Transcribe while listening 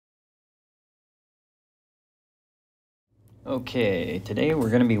Okay, today we're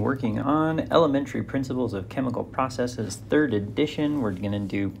going to be working on Elementary Principles of Chemical Processes, 3rd edition. We're going to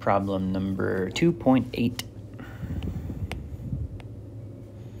do problem number 2.8.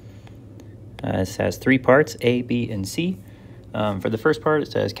 This has 3 parts, A, B, and C. For the first part,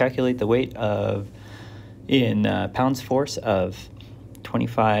 it says calculate the weight in pounds force of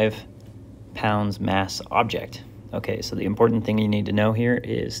 25 pounds mass object. Okay, so the important thing you need to know here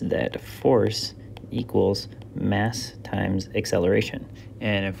is that force equals mass times acceleration.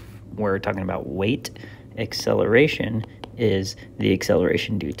 And if we're talking about weight, acceleration is the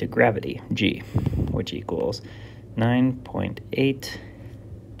acceleration due to gravity, g, which equals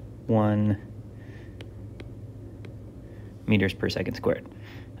 9.81 meters per second squared.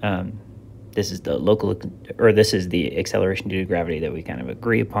 This is the acceleration due to gravity that we kind of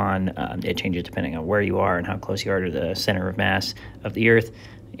agree upon. It changes depending on where you are and how close you are to the center of mass of the Earth.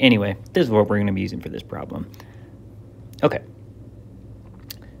 Anyway, this is what we're going to be using for this problem. Okay,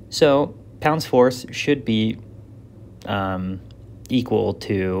 so pounds force should be equal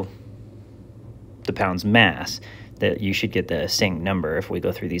to the pounds mass. That you should get the same number if we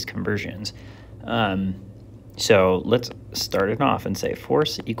go through these conversions. So let's start it off and say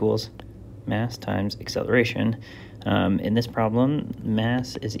force equals mass times acceleration. In this problem,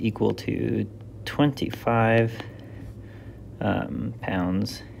 mass is equal to 25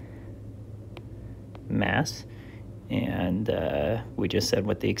 pounds mass, and we just said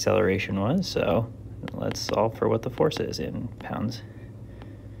what the acceleration was, so let's solve for what the force is in pounds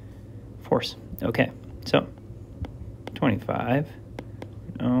force. Okay, so 25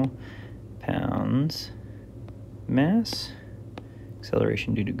 pounds mass,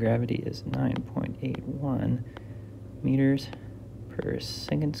 acceleration due to gravity is 9.81 meters per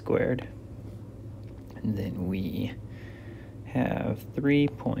second squared, and then we have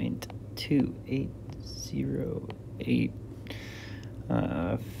 3.2808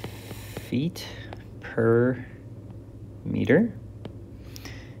 feet per meter,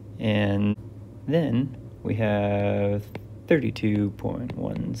 and then we have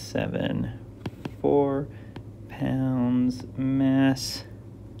 32.174 pounds mass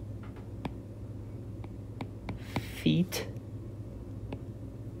feet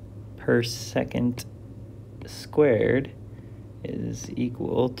per second squared is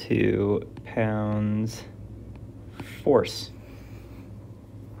equal to pounds force.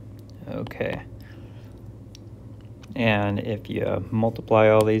 Okay. And if you multiply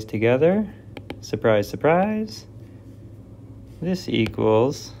all these together, surprise, surprise, this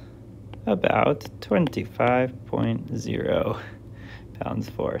equals about 25.0 pounds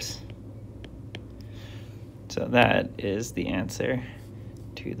force. So that is the answer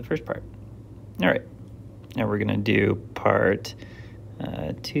to the first part. All right. Now we're going to do part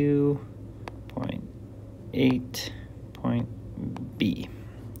 2.8.b.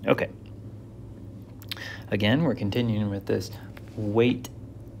 Okay. Again, we're continuing with this weight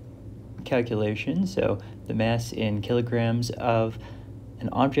calculation. So the mass in kilograms of an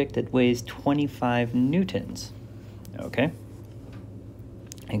object that weighs 25 newtons. Okay.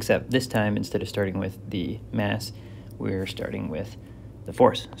 Except this time, instead of starting with the mass, we're starting with the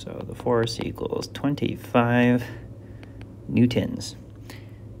force. So the force equals 25 newtons.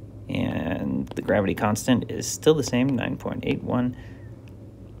 And the gravity constant is still the same, 9.81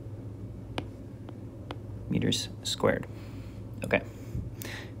 meters squared. Okay.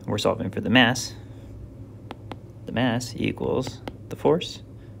 We're solving for the mass. The mass equals the force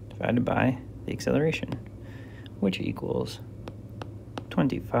divided by the acceleration, which equals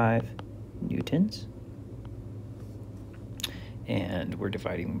 25 newtons. And we're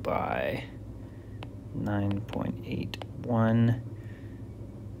dividing by 9.81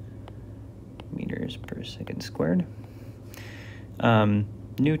 meters per second squared.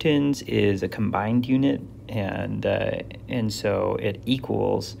 Newtons is a combined unit, and so it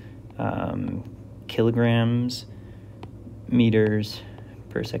equals kilograms meters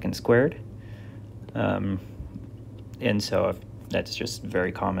per second squared. And so if that's just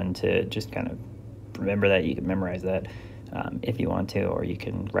very common to just kind of remember that. You can memorize that if you want to, or you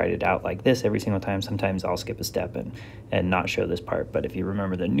can write it out like this every single time. Sometimes I'll skip a step and not show this part, but if you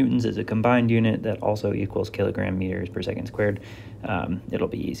remember that newtons is a combined unit that also equals kilogram meters per second squared, it'll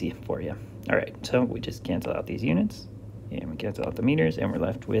be easy for you. All right, so we just cancel out these units, and we cancel out the meters, and we're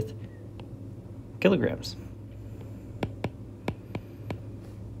left with kilograms.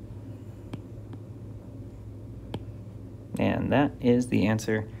 And that is the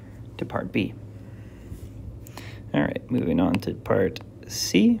answer to part B. All right, moving on to part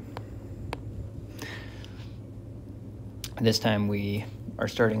C. This time we are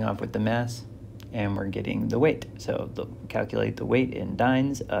starting off with the mass and we're getting the weight. So calculate the weight in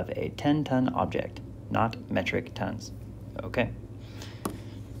dynes of a 10-ton object, not metric tons. Okay.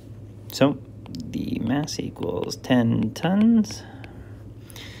 So the mass equals 10 tons.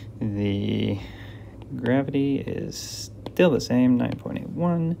 The gravity is still the same,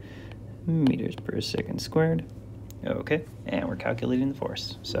 9.81 meters per second squared. Okay, and we're calculating the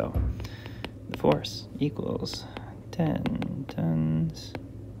force. So the force equals 10 tons,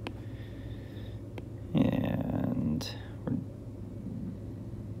 and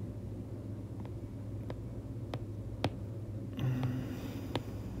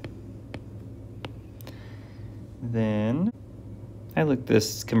then I looked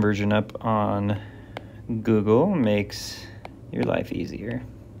this conversion up on Google. Makes your life easier,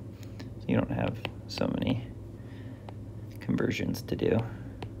 so you don't have so many conversions to do.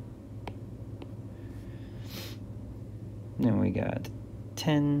 Then we got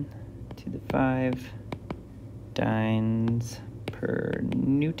 10 to the 5 dynes per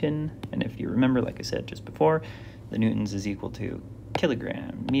newton. And if you remember, like I said just before, the newtons is equal to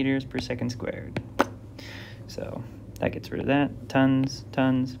kilogram meters per second squared. So that gets rid of that. Tons,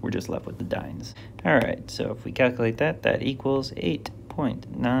 we're just left with the dynes. All right, so if we calculate that, that equals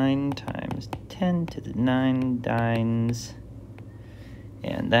 8.9 times 10 to the 9 dynes.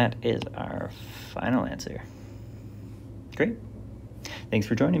 And that is our final answer. Great. Thanks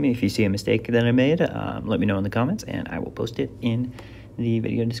for joining me. If you see a mistake that I made, let me know in the comments, and I will post it in the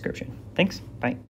video description. Thanks. Bye.